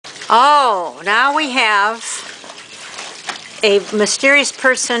Oh, now we have a mysterious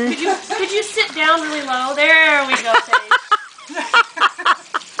person. Could you sit down really low? There we go, Paige.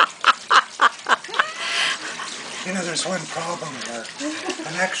 You know, there's one problem here.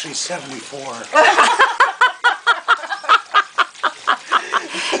 I'm actually 74.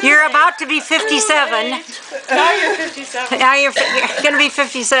 You're about to be 57. Now you're 57. Now you're going to be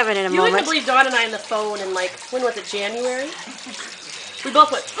 57 in a You moment. wouldn't believe Dawn and I on the phone in like, when was it, January? We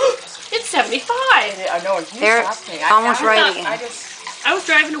both went, it's 75. I know, you They're asked me. almost right again. I was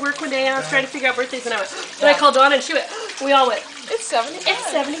driving to work one day and I was trying to figure out birthdays and I went, and I called Dawn and she went, we all went, It's 75.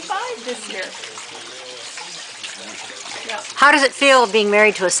 it's 75 this year. Yeah. How does it feel being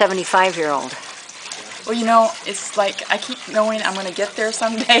married to a 75-year-old? Well, you know, it's like I keep knowing I'm going to get there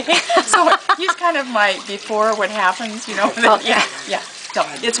someday. So he's kind of my before what happens, you know. Oh, yeah. Yeah. No,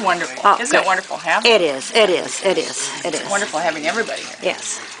 it's wonderful. Oh, Isn't good. it wonderful having? It is. It is. It is. It is. It's wonderful having everybody here.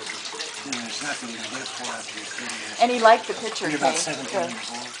 Yes. There's nothing to live for after you're 30. And he liked the picture. You're about Kay. 17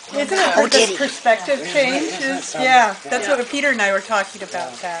 years old. Isn't it Oh, like did this he? perspective change? Yeah, that's what Peter and I were talking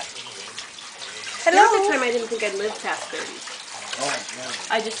about that. There was a Hello. time I didn't think I'd live past 30. Oh,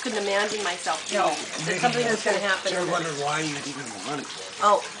 yeah. I just couldn't imagine myself. No. That something was going to happen. You're wondering why you even wanted it.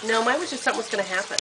 Oh, no, mine was just something was going to happen.